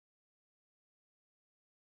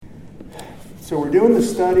So we're doing the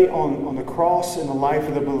study on the cross and the life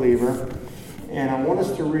of the believer. And I want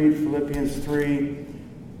us to read Philippians 3,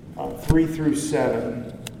 3 through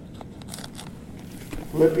 7.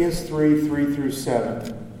 Philippians 3, 3 through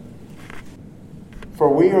 7.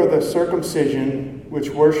 For we are the circumcision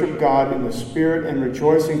which worship God in the Spirit and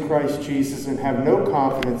rejoice in Christ Jesus and have no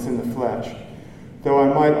confidence in the flesh. Though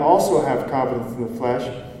I might also have confidence in the flesh,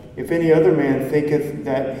 if any other man thinketh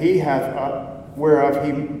that he hath whereof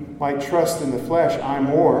he might trust in the flesh, I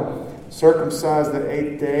more, circumcised the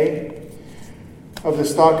 8th day, of the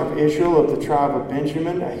stock of Israel, of the tribe of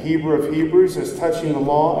Benjamin, a Hebrew of Hebrews, as touching the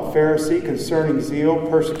law, a Pharisee, concerning zeal,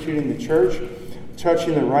 persecuting the church,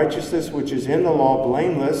 touching the righteousness which is in the law,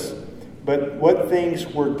 blameless. But what things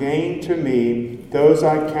were gained to me, those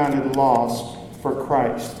I counted loss for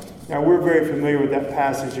Christ. Now, we're very familiar with that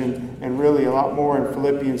passage and really a lot more in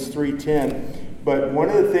Philippians 3:10. But one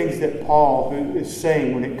of the things that Paul is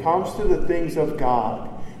saying, when it comes to the things of God,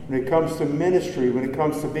 when it comes to ministry, when it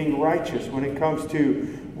comes to being righteous, when it comes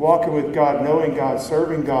to walking with God, knowing God,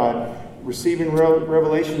 serving God, receiving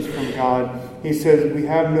revelations from God, he says we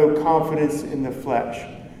have no confidence in the flesh.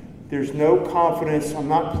 There's no confidence. I'm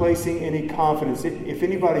not placing any confidence. If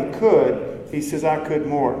anybody could, he says, I could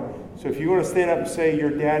more. So if you want to stand up and say your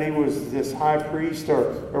daddy was this high priest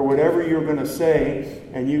or whatever you're going to say,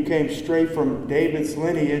 and you came straight from David's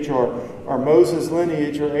lineage or Moses'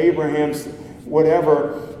 lineage or Abraham's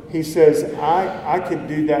whatever, he says, I could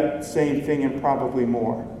do that same thing and probably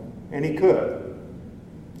more. And he could.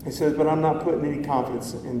 He says, but I'm not putting any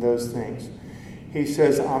confidence in those things. He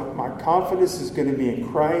says, my confidence is going to be in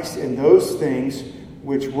Christ and those things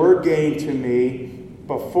which were gained to me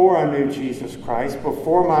before I knew Jesus Christ,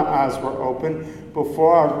 before my eyes were open,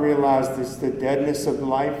 before I realized the deadness of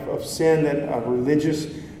life of sin, that a religious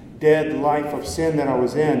dead life of sin that I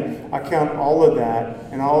was in. I count all of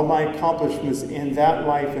that and all of my accomplishments in that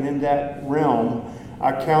life and in that realm,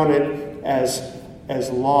 I count it as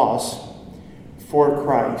loss for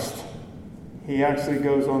Christ. He actually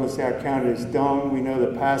goes on to say, I count it as dung. We know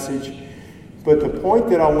the passage. But the point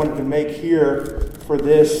that I wanted to make here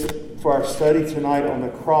for our study tonight on the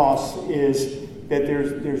cross is that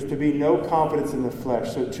there's to be no confidence in the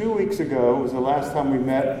flesh. So 2 weeks ago was the last time we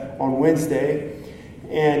met on Wednesday,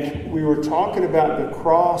 and we were talking about the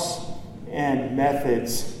cross and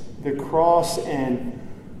methods, the cross and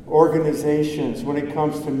organizations when it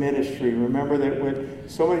comes to ministry. Remember that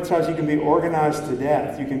so many times you can be organized to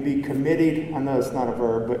death. You can be committed, I know it's not a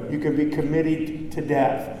verb, but you can be committed to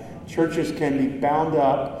death. Churches can be bound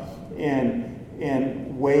up in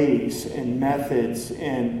ways and methods,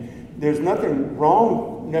 and there's nothing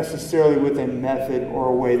wrong necessarily with a method or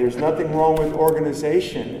a way. There's nothing wrong with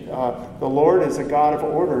organization. The Lord is a God of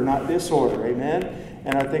order, not disorder. Amen?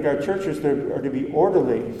 And I think our churches are to be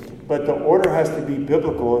orderly, but the order has to be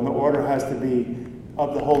biblical, and the order has to be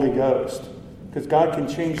of the Holy Ghost, because God can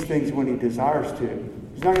change things when He desires to.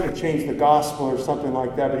 He's not going to change the gospel or something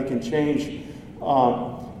like that, but He can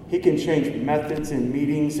change methods and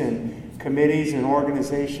meetings and committees and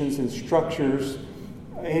organizations and structures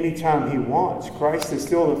anytime He wants. Christ is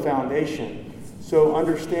still the foundation. So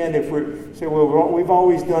understand, if we say, well, we've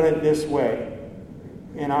always done it this way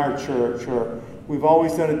in our church, or we've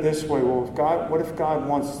always done it this way. Well, what if God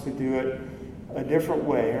wants to do it a different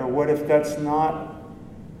way? Or what if that's not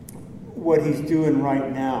what He's doing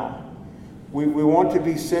right now? We want to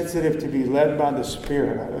be sensitive to be led by the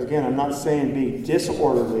Spirit. Again, I'm not saying be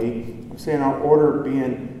disorderly. I'm saying our order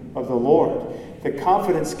being of the Lord. The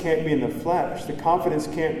confidence can't be in the flesh. The confidence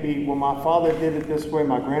can't be, well, my father did it this way,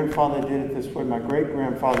 my grandfather did it this way, my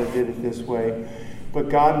great-grandfather did it this way. But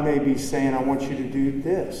God may be saying, I want you to do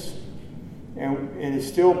this. And it's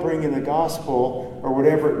still bringing the gospel, or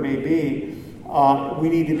whatever it may be. We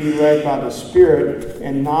need to be led by the Spirit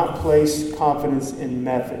and not place confidence in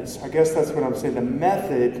methods. I guess that's what I'm saying. The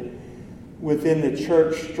method within the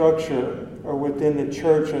church structure, or within the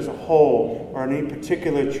church as a whole, or in any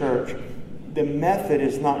particular church, the method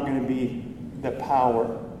is not going to be the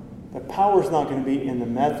power. The power is not going to be in the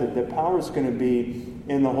method. The power is going to be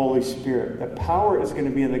in the Holy Spirit. The power is going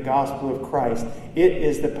to be in the gospel of Christ. It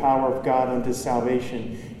is the power of God unto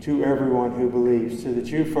salvation to everyone who believes, to the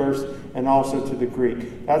Jew first and also to the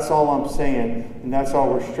Greek. That's all I'm saying, and that's all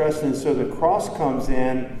we're stressing. So the cross comes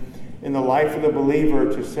in the life of the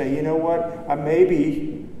believer to say, you know what,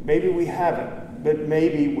 maybe we haven't, but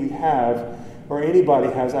maybe we have, or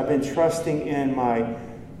anybody has. I've been trusting in my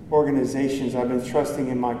organizations. I've been trusting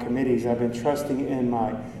in my committees. I've been trusting in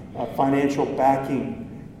my financial backing,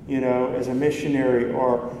 as a missionary,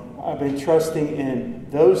 or I've been trusting in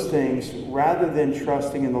those things rather than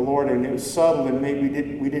trusting in the Lord. And it was subtle, and maybe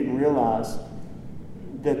we didn't realize.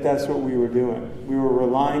 that that's what we were doing. We were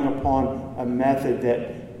relying upon a method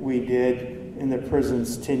that we did in the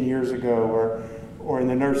prisons 10 years ago or in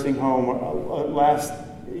the nursing home last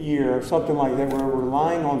year or something like that. We're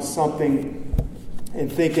relying on something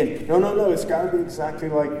and thinking, no, it's got to be exactly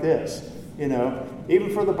like this.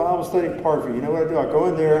 Even for the Bible study at Parkview, you know what I do? I go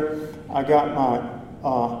in there, I got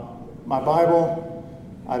my Bible.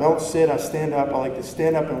 I don't sit, I stand up. I like to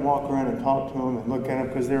stand up and walk around and talk to them and look at them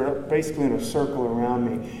because they're basically in a circle around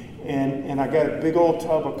me. And I got a big old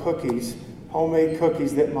tub of cookies, homemade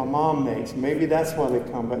cookies that my mom makes. Maybe that's why they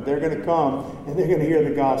come, but they're going to come and they're going to hear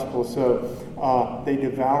the gospel. So they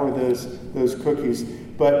devour those cookies.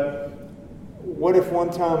 But what if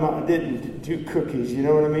one time I didn't do cookies? You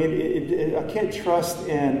know what I mean? I can't trust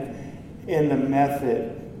in the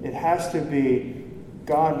method. It has to be,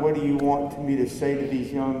 God, what do you want me to say to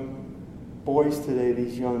these young boys today,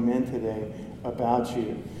 these young men today about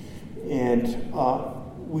you? And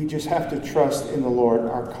we just have to trust in the Lord.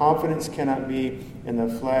 Our confidence cannot be in the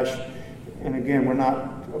flesh. And again, we're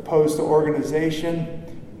not opposed to organization,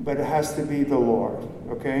 but it has to be the Lord,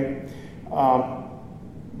 okay?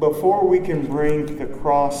 Before we can bring the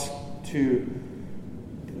cross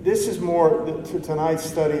tonight's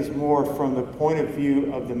study is more from the point of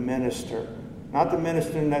view of the minister. Not the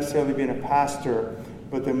minister necessarily being a pastor,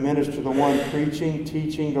 but the minister, the one preaching,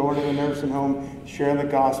 teaching, going to the nursing home, sharing the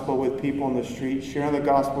gospel with people on the street, sharing the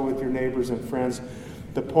gospel with your neighbors and friends.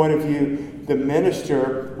 The point of view, the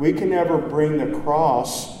minister, we can never bring the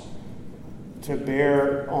cross to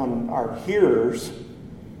bear on our hearers.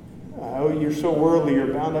 You're so worldly,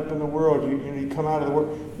 you're bound up in the world, you come out of the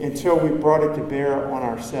world, until we brought it to bear on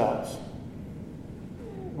ourselves.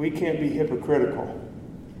 We can't be hypocritical.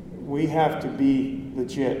 We have to be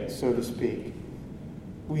legit, so to speak.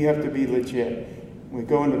 We have to be legit. When we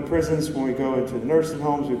go into prisons, when we go into the nursing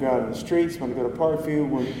homes, we go out in the streets, when we go to Parkview,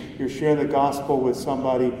 when you're sharing the gospel with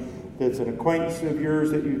somebody that's an acquaintance of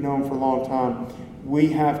yours that you've known for a long time, we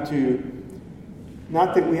have to,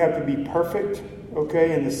 not that we have to be perfect,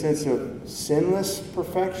 okay, in the sense of sinless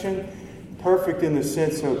perfection, perfect in the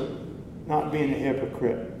sense of not being a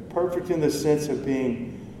hypocrite, perfect in the sense of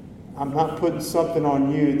being, I'm not putting something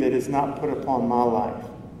on you that is not put upon my life.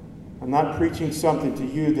 I'm not preaching something to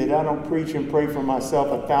you that I don't preach and pray for myself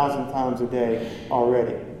 1,000 times a day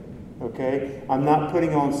already. Okay? I'm not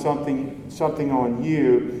putting on something on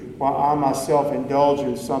you while I myself indulge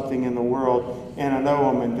in something in the world and I know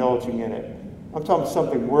I'm indulging in it. I'm talking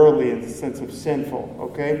something worldly in the sense of sinful.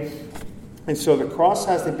 Okay? And so the cross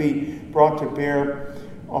has to be brought to bear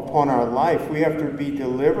upon our life. We have to be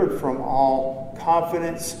delivered from all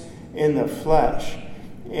confidence in the flesh.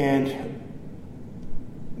 And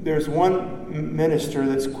there's one minister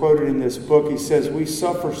that's quoted in this book. He says, we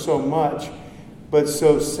suffer so much, but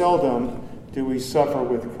so seldom do we suffer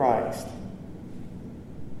with Christ.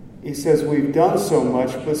 He says, we've done so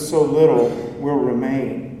much, but so little will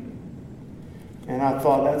remain. And I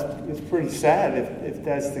thought it's pretty sad if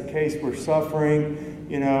that's the case. We're suffering,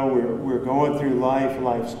 we're going through life.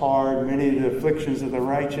 Life's hard. Many of the afflictions of the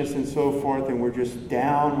righteous and so forth, and we're just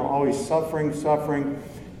down. We're always suffering.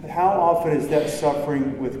 But how often is that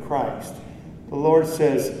suffering with Christ? The Lord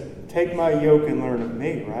says, take my yoke and learn of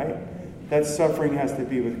me, right? That suffering has to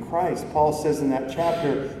be with Christ. Paul says in that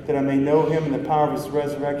chapter that I may know him in the power of his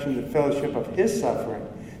resurrection, the fellowship of his suffering.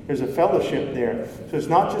 There's a fellowship there. So it's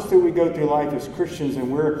not just that we go through life as Christians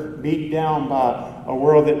and we're beat down by a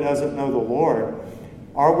world that doesn't know the Lord.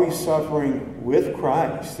 Are we suffering with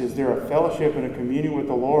Christ? Is there a fellowship and a communion with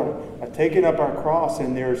the Lord? Taking up our cross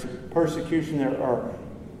and there's persecution or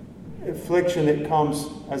affliction that comes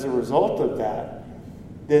as a result of that,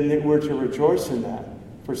 then we're to rejoice in that.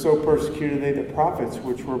 For so persecuted they the prophets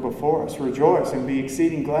which were before us. Rejoice and be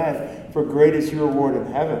exceeding glad, for great is your reward in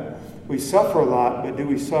heaven. We suffer a lot, but do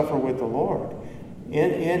we suffer with the Lord?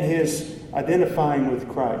 In his identifying with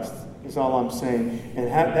Christ is all I'm saying. And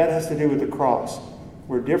that has to do with the cross.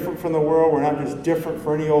 We're different from the world. We're not just different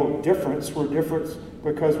for any old difference. We're different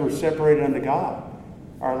because we're separated unto God.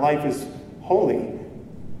 Our life is holy.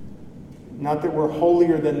 Not that we're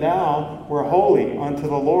holier than thou. We're holy unto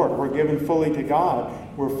the Lord. We're given fully to God.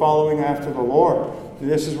 We're following after the Lord.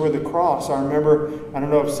 This is where the cross, I remember, I don't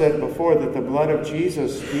know if I've said it before, that the blood of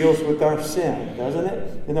Jesus deals with our sin, doesn't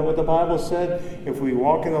it? Isn't that what the Bible said? If we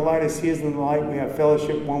walk in the light as he is in the light, we have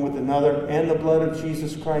fellowship one with another, and the blood of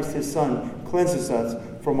Jesus Christ, his Son, cleanses us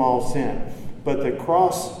from all sin. But the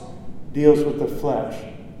cross deals with the flesh.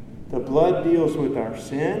 The blood deals with our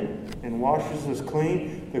sin. and washes us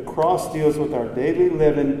clean. The cross deals with our daily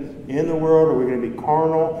living in the world. Are we going to be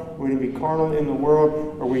carnal? Are we going to be carnal in the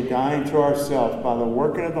world? Are we dying to ourselves by the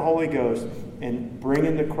working of the Holy Ghost and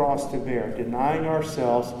bringing the cross to bear, denying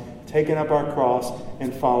ourselves, taking up our cross,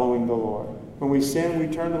 and following the Lord? When we sin, we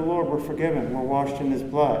turn to the Lord. We're forgiven. We're washed in His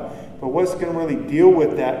blood. But what's going to really deal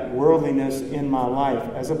with that worldliness in my life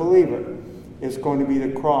as a believer is going to be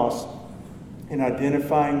the cross and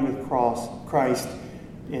identifying with Christ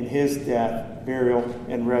in His death, burial,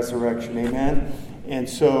 and resurrection. Amen? And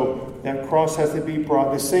so that cross has to be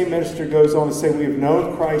brought. The same minister goes on to say we have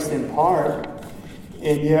known Christ in part,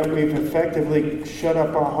 and yet we've effectively shut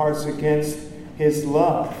up our hearts against His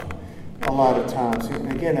love a lot of times.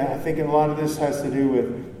 And again, I think a lot of this has to do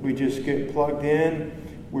with we just get plugged in.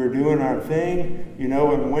 We're doing our thing. You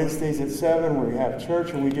know, on Wednesdays at 7 we have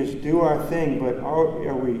church and we just do our thing. But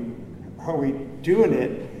are we doing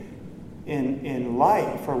it in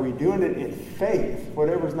life? Are we doing it in faith?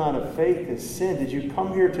 Whatever's not of faith is sin. Did you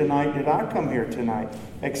come here tonight? Did I come here tonight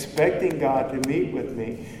expecting God to meet with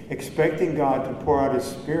me? Expecting God to pour out His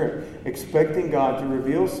Spirit? Expecting God to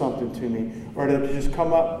reveal something to me? Or to just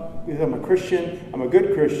come up, because I'm a Christian, I'm a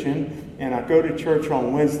good Christian, and I go to church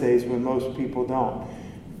on Wednesdays when most people don't.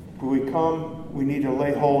 When we come, we need to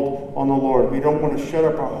lay hold on the Lord. We don't want to shut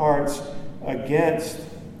up our hearts against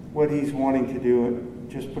what He's wanting to do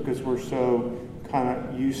just because we're so kind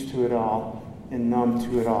of used to it all and numb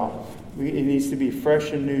to it all. It needs to be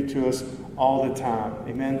fresh and new to us all the time.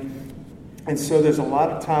 Amen? And so there's a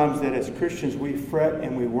lot of times that as Christians we fret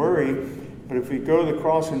and we worry, but if we go to the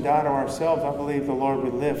cross and die to ourselves, I believe the Lord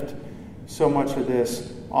would lift so much of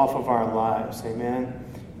this off of our lives. Amen?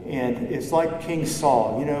 And it's like King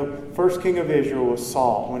Saul. You know, first king of Israel was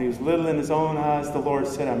Saul. When he was little in his own eyes, the Lord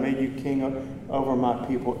said, I made you king over my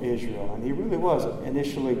people Israel. And he really was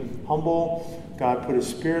initially humble. God put His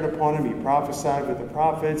Spirit upon him. He prophesied with the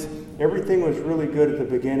prophets. Everything was really good at the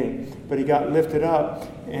beginning. But he got lifted up.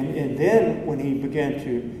 And then when he began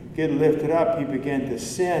to get lifted up, he began to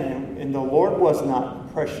sin. And the Lord was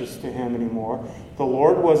not precious to him anymore. The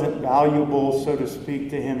Lord wasn't valuable, so to speak,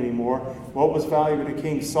 to him anymore. What was valuable to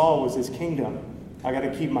King Saul was his kingdom. I got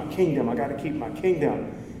to keep my kingdom. I got to keep my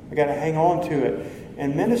kingdom. I got to hang on to it.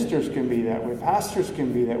 And ministers can be that way. Pastors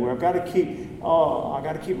can be that way. I got to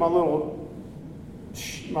keep my little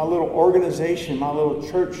organization, my little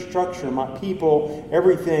church structure, my people,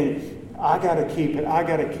 everything. I got to keep it. I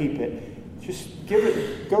got to keep it. Just give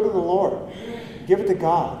it. Go to the Lord. Give it to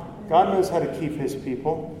God. God knows how to keep His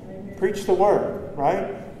people. Preach the word,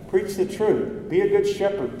 right? Preach the truth. Be a good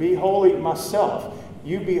shepherd. Be holy myself.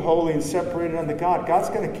 You be holy and separated unto God. God's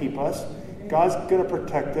going to keep us. God's going to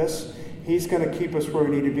protect us. He's going to keep us where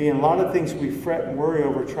we need to be. And a lot of things we fret and worry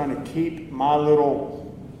over trying to keep my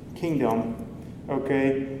little kingdom,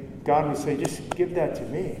 okay? God would say, just give that to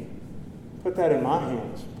me. Put that in my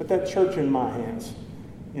hands. Put that church in my hands.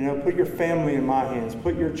 You know, put your family in my hands.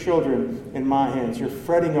 Put your children in my hands. You're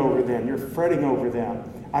fretting over them. You're fretting over them.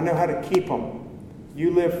 I know how to keep them.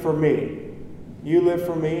 You live for me. You live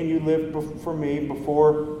for me and you live for me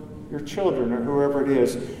before your children or whoever it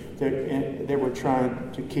is that we're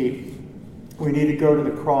trying to keep. We need to go to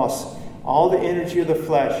the cross. All the energy of the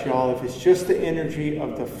flesh, y'all, if it's just the energy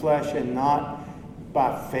of the flesh and not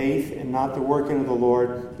by faith and not the working of the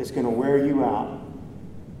Lord, it's going to wear you out.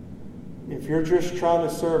 If you're just trying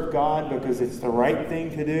to serve God because it's the right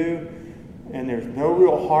thing to do and there's no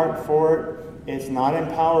real heart for it, it's not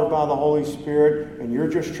empowered by the Holy Spirit, and you're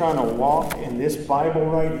just trying to walk in this Bible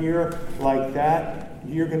right here like that,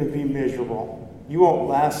 you're going to be miserable. You won't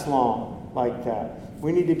last long like that.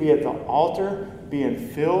 We need to be at the altar, being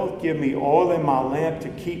filled. Give me oil in my lamp to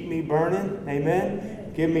keep me burning.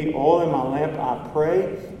 Amen. Give me oil in my lamp, I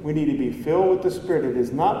pray. We need to be filled with the Spirit. It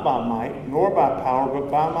is not by might, nor by power,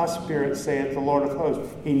 but by my Spirit, saith the Lord of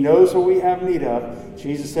hosts. He knows what we have need of.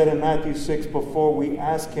 Jesus said in Matthew 6, before we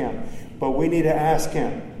ask Him. But we need to ask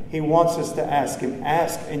Him. He wants us to ask Him.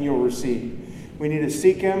 Ask and you'll receive. We need to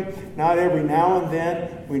seek Him, not every now and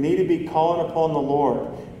then. We need to be calling upon the Lord.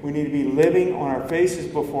 We need to be living on our faces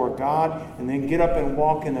before God and then get up and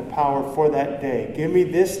walk in the power for that day. Give me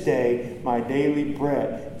this day my daily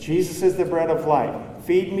bread. Jesus is the bread of life.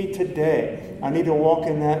 Feed me today. I need to walk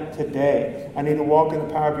in that today. I need to walk in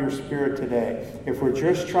the power of your Spirit today. If we're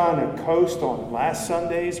just trying to coast on last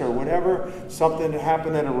Sundays or whatever, something that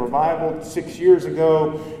happened at a revival 6 years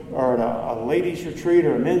ago or at a ladies' retreat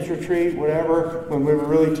or a men's retreat, whatever, when we were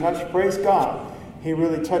really touched, praise God. He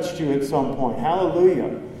really touched you at some point.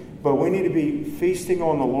 Hallelujah. But we need to be feasting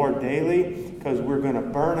on the Lord daily because we're going to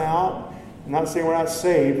burn out. I'm not saying we're not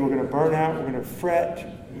saved. We're going to burn out. We're going to fret.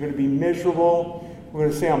 We're going to be miserable. We're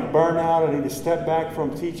going to say I'm burnt out. I need to step back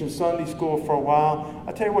from teaching Sunday school for a while.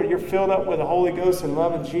 I tell you what, you're filled up with the Holy Ghost and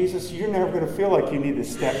loving Jesus. You're never going to feel like you need to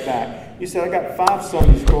step back. You said, I got 5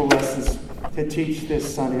 Sunday school lessons to teach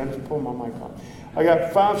this Sunday. I just pulled my mic on. I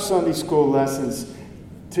got 5 Sunday school lessons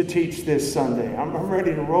to teach this Sunday. I'm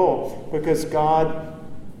ready to roll because God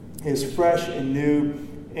is fresh and new,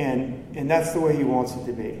 and that's the way He wants it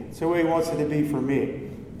to be. It's the way He wants it to be for me.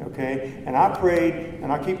 Okay? And I prayed,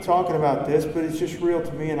 and I keep talking about this, but it's just real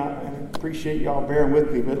to me, and I appreciate y'all bearing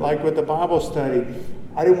with me. But like with the Bible study,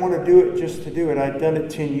 I didn't want to do it just to do it. I'd done it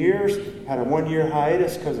 10 years, had a 1-year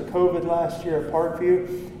hiatus because of COVID last year at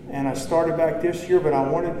Parkview, and I started back this year, but I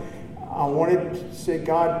wanted to say,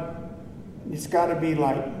 God, it's got to be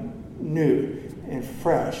like new and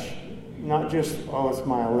fresh, not just, it's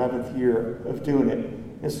my 11th year of doing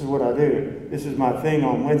it. This is what I do. This is my thing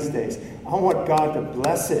on Wednesdays. I want God to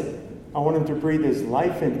bless it. I want Him to breathe His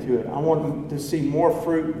life into it. I want Him to see more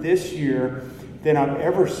fruit this year than I've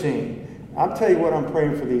ever seen. I'll tell you what I'm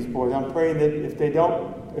praying for these boys. I'm praying that if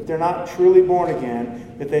they're not truly born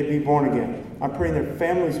again, that they'd be born again. I'm praying their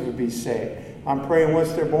families would be saved. I'm praying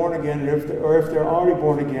once they're born again, or if they're already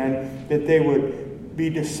born again, that they would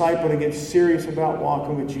be discipled and get serious about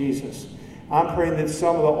walking with Jesus. I'm praying that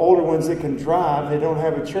some of the older ones that can drive, they don't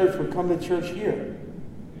have a church, would come to church here.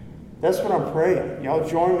 That's what I'm praying. Y'all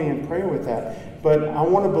join me in praying with that. But I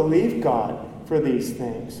want to believe God for these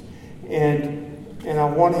things. And I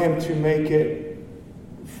want Him to make it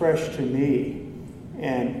fresh to me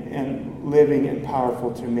and living and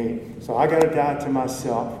powerful to me. So I got to die to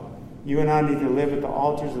myself. You and I need to live at the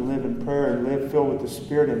altars and live in prayer and live filled with the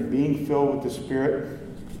Spirit and being filled with the Spirit.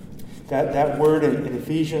 That word in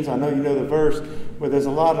Ephesians, I know you know the verse, where there's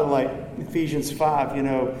a lot of like Ephesians 5,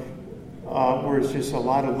 where it's just a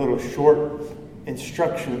lot of little short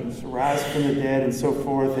instructions, rise from the dead and so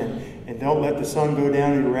forth, and don't let the sun go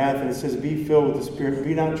down in your wrath. And it says, be filled with the Spirit.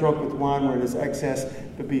 Be not drunk with wine where it is excess,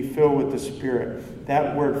 but be filled with the Spirit.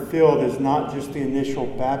 That word filled is not just the initial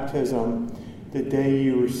baptism, the day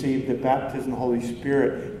you receive the baptism of the Holy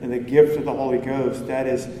Spirit and the gift of the Holy Ghost. That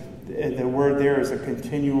is, the word there is a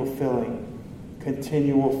continual filling.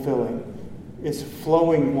 Continual filling. It's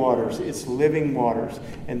flowing waters. It's living waters.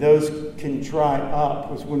 And those can dry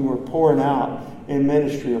up when we're pouring out in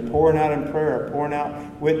ministry, or pouring out in prayer, or pouring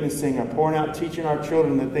out witnessing, or pouring out teaching our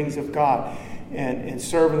children the things of God and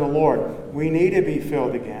serving the Lord. We need to be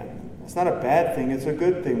filled again. It's not a bad thing. It's a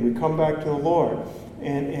good thing. We come back to the Lord.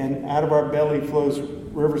 And out of our belly flows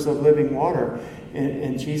rivers of living water.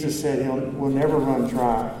 And Jesus said we'll never run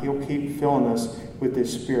dry. He'll keep filling us with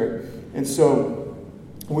His Spirit. And so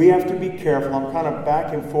we have to be careful. I'm kind of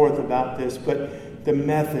back and forth about this, but the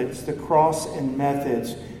methods, the cross and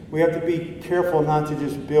methods, we have to be careful not to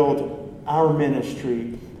just build our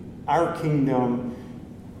ministry, our kingdom.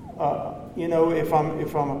 If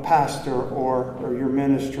I'm a pastor or you're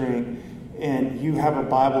ministering, and you have a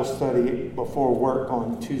Bible study before work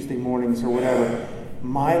on Tuesday mornings or whatever,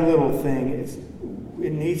 my little thing is,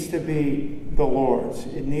 it needs to be the Lord's.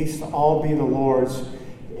 It needs to all be the Lord's.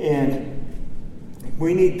 And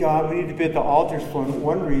we need God. We need to be at the altars for Him.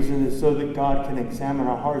 One reason is so that God can examine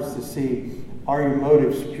our hearts to see, are your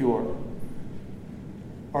motives pure?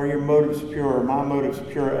 Are your motives pure? Are my motives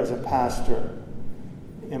pure as a pastor?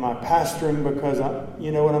 Am I pastoring because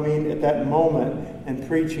at that moment, and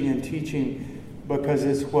preaching and teaching because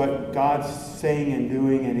it's what God's saying and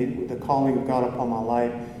doing, and the calling of God upon my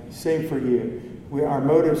life? Same for you. Our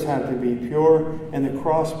motives have to be pure, and the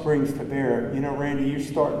cross brings to bear. Randy, you're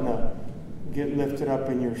starting to get lifted up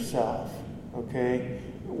in yourself, okay?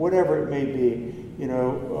 Whatever it may be.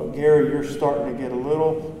 Gary, you're starting to get a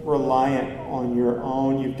little reliant on your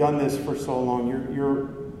own. You've done this for so long. You're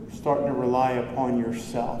starting to rely upon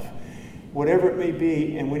yourself. Whatever it may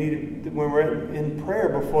be, and when we're in prayer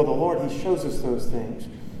before the Lord, He shows us those things.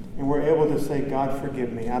 And we're able to say, God,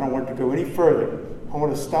 forgive me. I don't want to go any further. I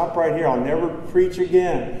want to stop right here. I'll never preach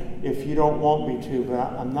again if you don't want me to, but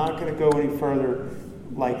I'm not going to go any further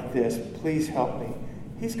like this. Please help me.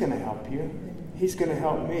 He's going to help you. He's going to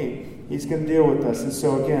help me. He's going to deal with us. And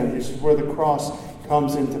so again, this is where the cross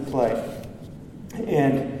comes into play.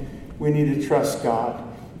 And we need to trust God.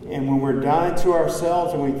 And when we're dying to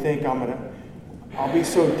ourselves and we think, I'll be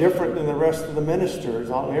so different than the rest of the ministers.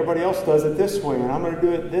 Everybody else does it this way, and I'm going to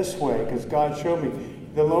do it this way because God showed me.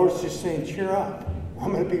 The Lord's just saying, cheer up.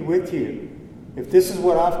 I'm going to be with you. If this is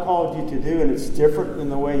what I've called you to do, and it's different than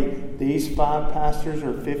the way these 5 pastors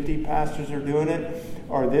or 50 pastors are doing it,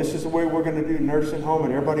 or this is the way we're going to do nursing home,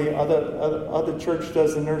 and everybody other church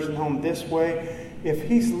does the nursing home this way. If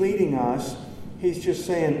He's leading us, He's just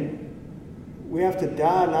saying we have to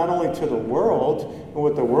die not only to the world, and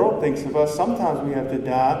what the world thinks of us. Sometimes we have to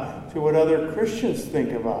die to what other Christians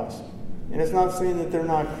think of us. And it's not saying that they're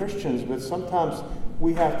not Christians, but sometimes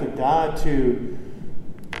we have to die to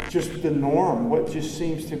just the norm, what just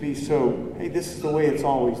seems to be so, hey, this is the way it's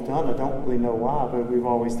always done. I don't really know why, but we've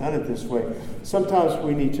always done it this way. Sometimes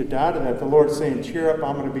we need to die to that. The Lord's saying, cheer up,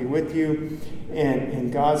 I'm going to be with you.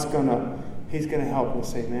 And God's He's going to help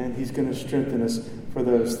us, amen. He's going to strengthen us for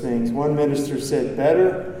those things. One minister said,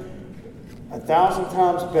 1,000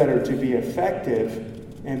 times better to be effective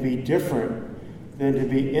and be different than to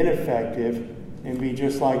be ineffective and be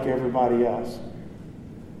just like everybody else.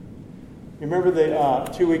 Remember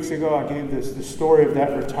 2 weeks ago I gave the story of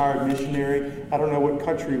that retired missionary. I don't know what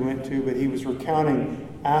country he went to, but he was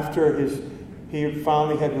recounting after he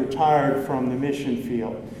finally had retired from the mission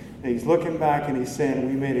field. And he's looking back and he's saying,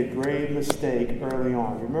 we made a grave mistake early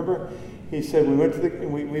on. Remember? He said,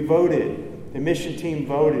 we voted, the mission team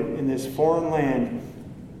voted in this foreign land,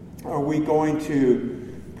 are we going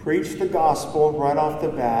to preach the gospel right off the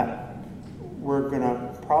bat? We're going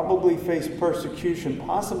to probably face persecution,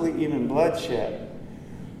 possibly even bloodshed.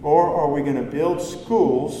 Or are we going to build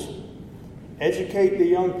schools, educate the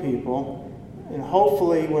young people, and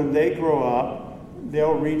hopefully when they grow up,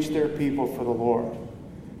 they'll reach their people for the Lord?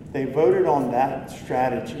 They voted on that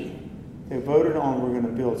strategy. They voted on, we're going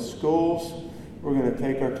to build schools, we're going to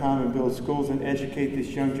take our time and build schools and educate this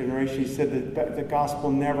young generation. He said that the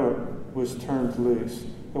gospel never was turned loose.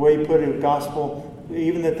 The way he put it, the gospel,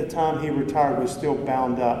 even at the time he retired, was still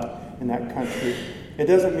bound up in that country. It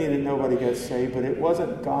doesn't mean that nobody got saved, but it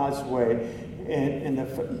wasn't God's way. And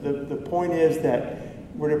the point is that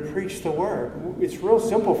we're to preach the word. It's real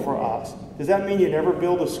simple for us. Does that mean you never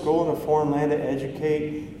build a school in a foreign land to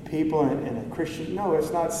educate people in a Christian? No,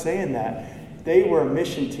 it's not saying that. They were a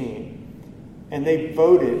mission team, and they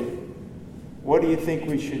voted, what do you think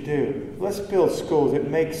we should do? Let's build schools. It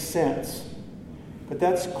makes sense. But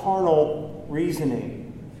that's carnal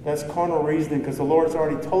reasoning. That's carnal reasoning because the Lord's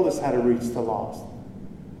already told us how to reach the lost.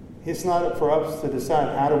 It's not for us to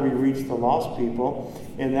decide how do we reach the lost people.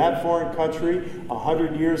 In that foreign country,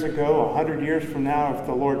 100 years ago, 100 years from now, if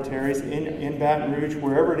the Lord tarries, in Baton Rouge,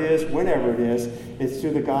 wherever it is, whenever it is, it's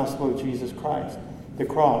through the gospel of Jesus Christ. The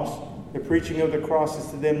cross. The preaching of the cross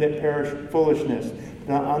is to them that perish foolishness.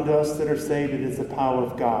 But unto us that are saved, it is the power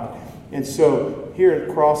of God. And so, here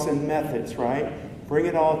at Cross and Methods, right? Bring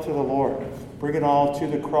it all to the Lord. Bring it all to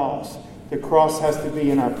the cross. The cross has to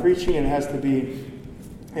be in our preaching and it has to be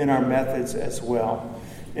in our methods as well.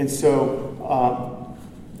 And so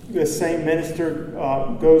the same minister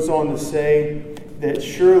goes on to say that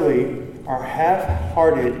surely our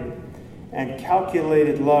half-hearted and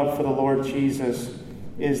calculated love for the Lord Jesus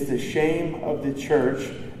is the shame of the church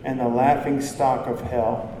and the laughing stock of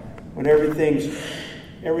hell. When everything's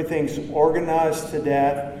organized to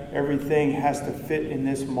death, everything has to fit in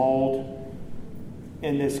this mold,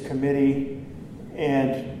 in this committee,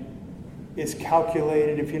 and it's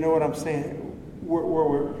calculated, if you know what I'm saying.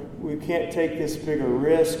 We can't take this bigger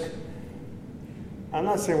risk. I'm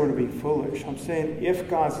not saying we're to be foolish. I'm saying if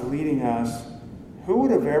God's leading us, who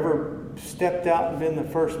would have ever stepped out and been the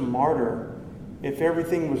first martyr if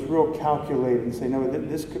everything was real calculated and say, no,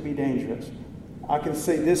 this could be dangerous. I can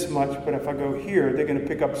say this much, but if I go here, they're going to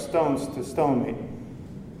pick up stones to stone me.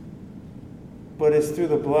 But it's through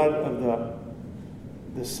the blood of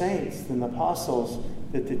the saints and the apostles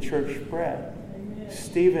that the church spread. Amen.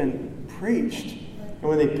 Stephen preached. And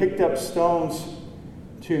when they picked up stones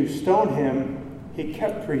to stone him, he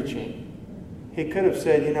kept preaching. He could have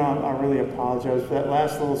said, I really apologize for that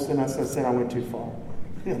last little sentence I said I went too far.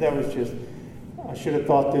 That was just, I should have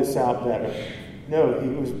thought this out better. No, he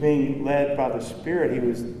was being led by the Spirit.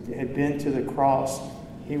 He had been to the cross.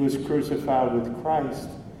 He was crucified with Christ.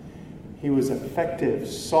 He was effective.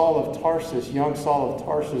 Saul of Tarsus, young Saul of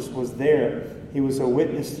Tarsus, was there. He was a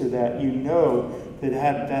witness to that. You know that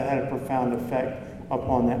had a profound effect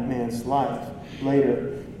upon that man's life.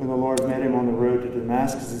 Later, when the Lord met him on the road to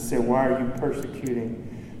Damascus and said, why are you persecuting,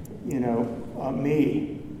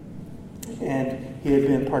 me? And he had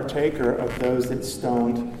been partaker of those that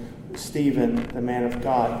stoned Stephen, the man of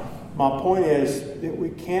God. My point is that we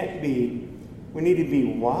need to be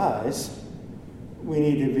wise. We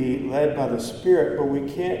need to be led by the Spirit, but we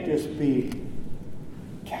can't just be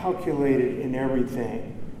calculated in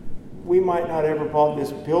everything. We might not ever bought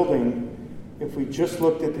this building if we just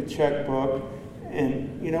looked at the checkbook.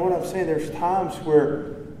 And you know what I'm saying? There's times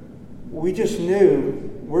where we just knew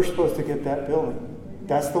we're supposed to get that building.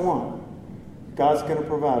 That's the one. God's going to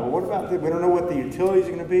provide. But what about we don't know what the utilities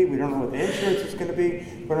are going to be. We don't know what the insurance is going to be.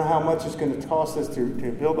 We don't know how much it's going to cost us to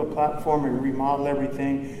build a platform and remodel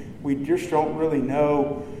everything. We just don't really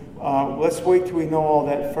know. Let's wait till we know all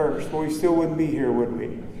that first. Well, we still wouldn't be here, would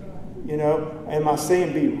we? You know, am I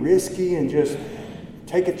saying be risky and just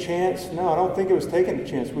take a chance? No, I don't think it was taking a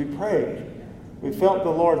chance. We prayed. We felt the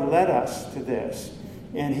Lord led us to this.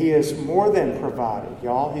 And He has more than provided,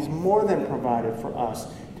 y'all. He's more than provided for us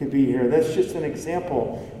to be here. That's just an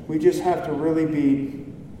example. We just have to really be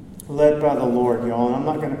led by the Lord, y'all. And I'm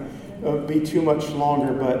not going to be too much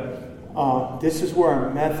longer, but this is where our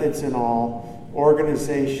methods and all,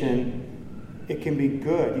 organization, it can be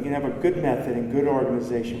good. You can have a good method and good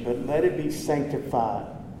organization, but let it be sanctified.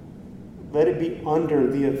 Let it be under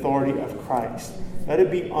the authority of Christ. Let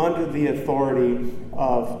it be under the authority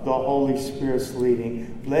of the Holy Spirit's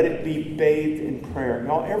leading. Let it be bathed in prayer.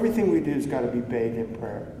 Y'all, everything we do has got to be bathed in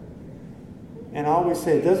prayer. And I always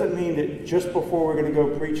say, it doesn't mean that just before we're going to go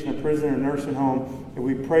preach in a prison or nursing home that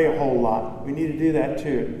we pray a whole lot. We need to do that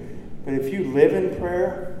too. But if you live in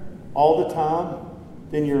prayer all the time,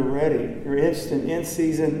 then you're ready. You're instant, in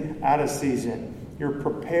season, out of season. You're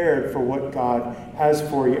prepared for what God has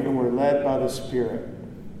for you, and we're led by the Spirit.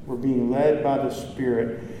 We're being led by the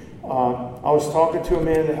Spirit. I was talking to a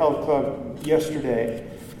man in the health club yesterday,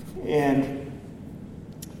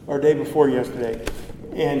 or day before yesterday,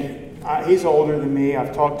 and he's older than me.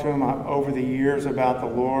 I've talked to him over the years about the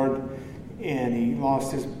Lord, and he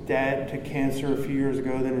lost his dad to cancer a few years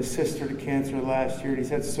ago, then his sister to cancer last year, and he's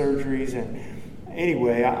had surgeries. And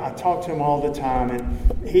anyway, I talk to him all the time,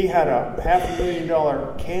 and he had a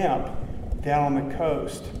 $500,000 camp down on the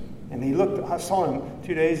coast. And I saw him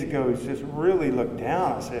 2 days ago, he just really looked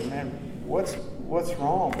down. I said, man, what's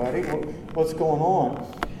wrong, buddy? What's going on?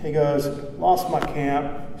 He goes, lost my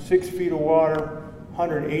camp, 6 feet of water,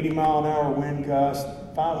 180 mile an hour wind gust,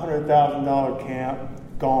 $500,000 camp,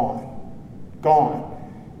 gone.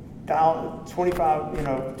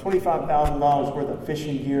 $25,000 worth of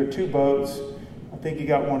fishing gear, 2 boats. I think he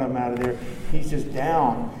got one of them out of there. He's just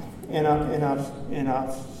down. And I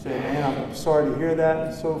said, man, I'm sorry to hear that,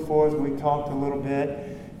 and so forth. We talked a little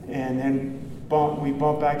bit, and then we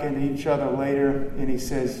bumped back into each other later, and he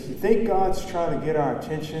says, you think God's trying to get our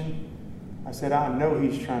attention? I said, I know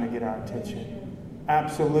He's trying to get our attention.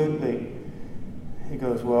 Absolutely. He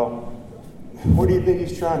goes, well, what do you think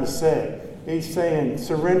He's trying to say? He's saying,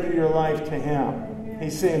 surrender your life to Him.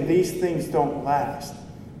 He's saying, these things don't last.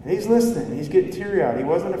 And he's listening. He's getting teary-eyed. He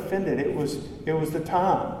wasn't offended. It was the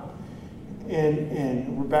time.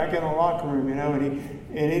 And we're back in the locker room, you know,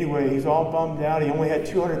 and anyway, he's all bummed out. He only had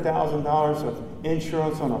 $200,000 of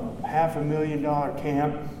insurance on a $500,000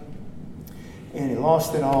 camp, and he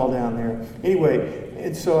lost it all down there. Anyway,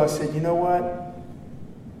 and so I said, you know what?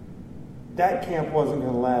 That camp wasn't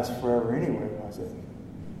going to last forever anyway, was it?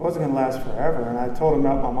 It wasn't going to last forever. And I told him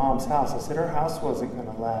about my mom's house. I said, her house wasn't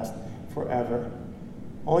going to last forever.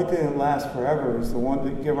 Only thing that lasts forever is the one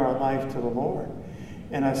that give our life to the Lord.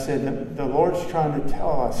 And I said, the Lord's trying to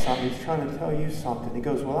tell us something. He's trying to tell you something. He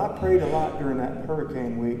goes, well, I prayed a lot during that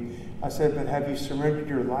hurricane week. I said, but have you surrendered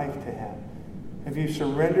your life to Him? Have you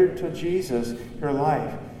surrendered to Jesus your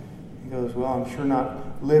life? He goes, well, I'm sure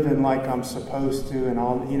not living like I'm supposed to, and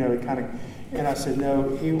all, you know, and I said, no,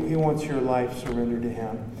 he wants your life surrendered to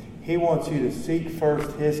Him. He wants you to seek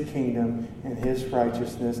first His kingdom and His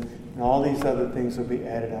righteousness, and all these other things will be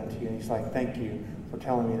added unto you. And he's like, thank you for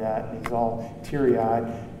telling me that. And he's all teary-eyed.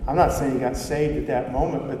 I'm not saying he got saved at that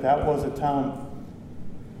moment, but that was a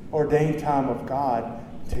ordained time of God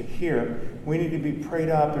to hear. We need to be prayed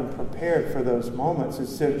up and prepared for those moments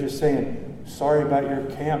instead of just saying, sorry about your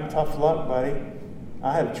camp, tough luck, buddy.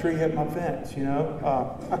 I had a tree hit my fence, you know.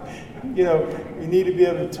 You need to be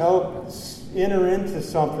able to enter into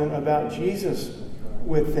something about Jesus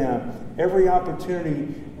with them. Every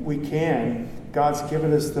opportunity we can, God's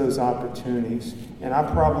given us those opportunities. And I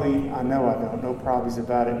know I don't, no problems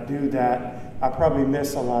about it, do that. I probably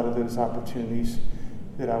miss a lot of those opportunities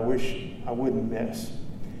that I wish I wouldn't miss.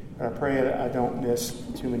 But I pray that I don't miss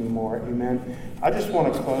too many more. Amen. I just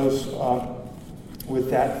want to close with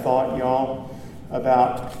that thought, y'all,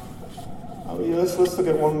 about, let's look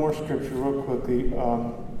at one more scripture real quickly.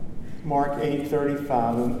 Mark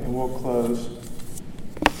 8:35, and we'll close.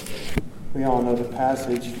 We all know the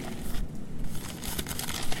passage.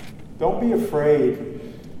 Don't be afraid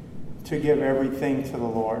to give everything to the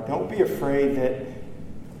Lord. Don't be afraid that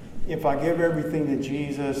if I give everything to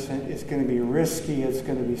Jesus, it's going to be risky, it's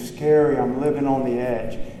going to be scary, I'm living on the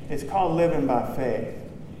edge. It's called living by faith.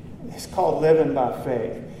 It's called living by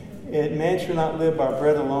faith. Man should not live by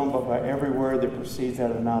bread alone, but by every word that proceeds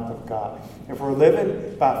out of the mouth of God. If we're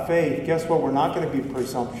living by faith, guess what? We're not going to be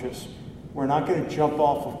presumptuous. We're not going to jump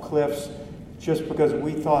off of cliffs just because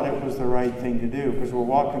we thought it was the right thing to do, because we're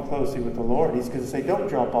walking closely with the Lord. He's going to say, don't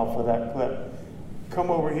drop off of that cliff.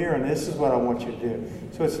 Come over here, and this is what I want you to do.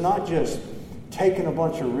 So it's not just taking a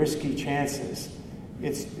bunch of risky chances.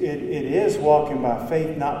 It is walking by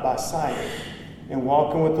faith, not by sight, and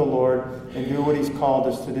walking with the Lord and do what He's called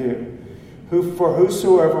us to do. For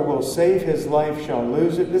whosoever will save his life shall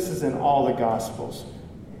lose it. This is in all the Gospels.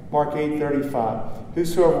 Mark 8:35.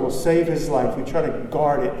 Whosoever will save his life. We try to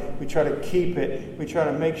guard it. We try to keep it. We try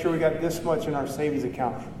to make sure we got this much in our savings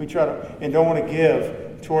account. We try to, and don't want to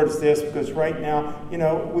give towards this, because right now,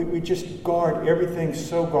 we just guard everything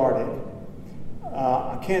so guarded.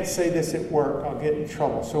 I can't say this at work. I'll get in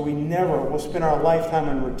trouble. So we'll spend our lifetime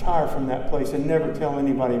and retire from that place and never tell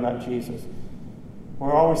anybody about Jesus. We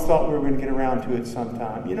always thought we were going to get around to it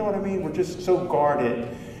sometime. You know what I mean? We're just so guarded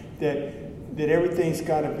that everything's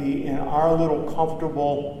got to be in our little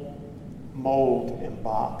comfortable mold and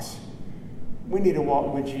box. We need to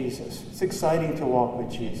walk with Jesus. It's exciting to walk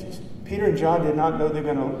with Jesus. Peter and John did not know they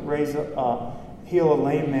were going to heal a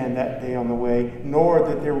lame man that day on the way, nor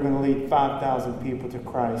that they were going to lead 5,000 people to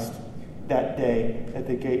Christ that day at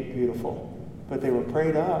the Gate Beautiful. But they were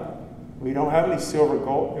prayed up. We don't have any silver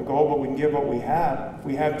or gold, but we can give what we have.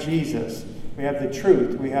 We have Jesus. We have the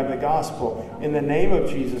truth. We have the gospel. In the name of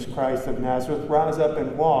Jesus Christ of Nazareth, rise up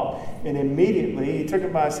and walk. And immediately, he took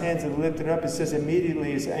him by his hands and lifted up. It says,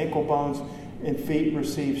 immediately his ankle bones and feet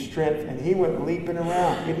received strength. And he went leaping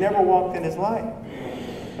around. He'd never walked in his life.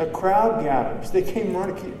 A crowd gathers. They came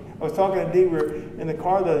running. I was talking to Dee, we were in the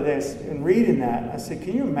car the other day and reading that. I said,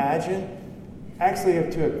 can you imagine actually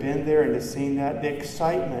to have been there and to seen that? The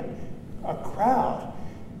excitement. A crowd.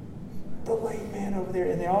 The lame man over there.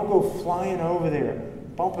 And they all go flying over there,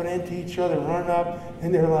 bumping into each other, running up.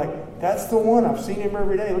 And they're like, that's the one. I've seen him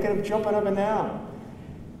every day. Look at him jumping up and down.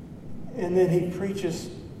 And then he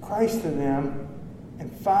preaches Christ to them.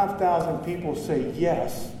 And 5,000 people say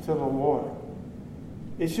yes to the Lord.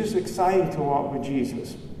 It's just exciting to walk with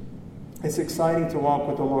Jesus. It's exciting to walk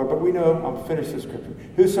with the Lord. But we know, I'll finish the scripture.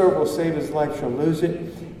 Whosoever will save his life shall lose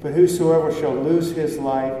it. But whosoever shall lose his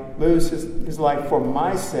life for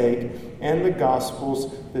my sake and the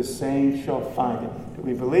gospel's, the same shall find it. Do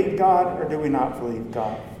we believe God or do we not believe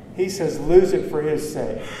God? He says, lose it for his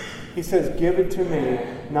sake. He says, give it to me,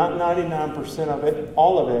 not 99% of it,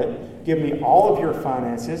 all of it. Give me all of your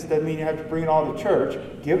finances. Doesn't mean you have to bring it all to church.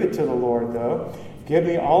 Give it to the Lord, though. Give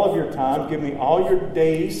me all of your time. Give me all your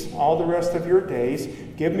days, all the rest of your days.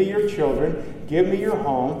 Give me your children. Give me your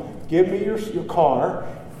home. Give me your car.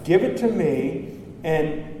 Give it to me,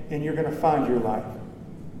 and you're going to find your life.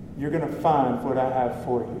 You're going to find what I have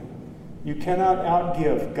for you. You cannot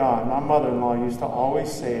outgive God. My mother-in-law used to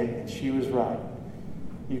always say it, and she was right.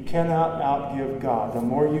 You cannot outgive God. The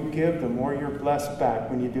more you give, the more you're blessed back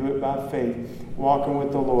when you do it by faith, walking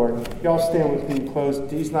with the Lord. Y'all stand with me and close.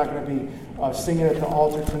 Dee's not going to be singing at the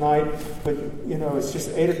altar tonight, but it's just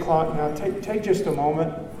 8 o'clock now. Take just a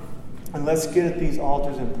moment and let's get at these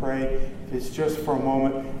altars and pray. If it's just for a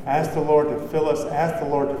moment, ask the Lord to fill us. Ask the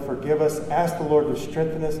Lord to forgive us. Ask the Lord to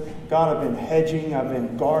strengthen us. God, I've been hedging. I've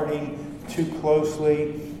been guarding too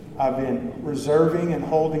closely. I've been reserving and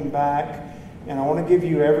holding back. And I want to give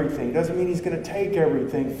you everything. It doesn't mean He's going to take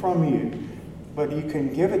everything from you. But you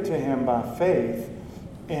can give it to Him by faith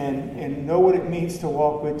and know what it means to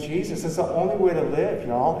walk with Jesus. It's the only way to live,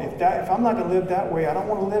 y'all. If I'm not going to live that way, I don't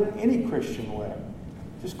want to live any Christian way.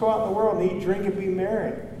 Just go out in the world and eat, drink, and be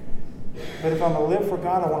merry. But if I'm going to live for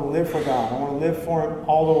God, I want to live for God. I want to live for Him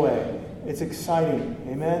all the way. It's exciting.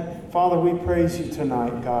 Amen? Father, we praise you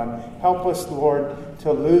tonight, God. Help us, Lord,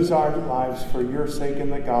 to lose our lives for your sake in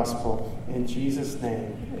the gospel. In Jesus'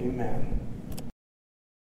 name, amen.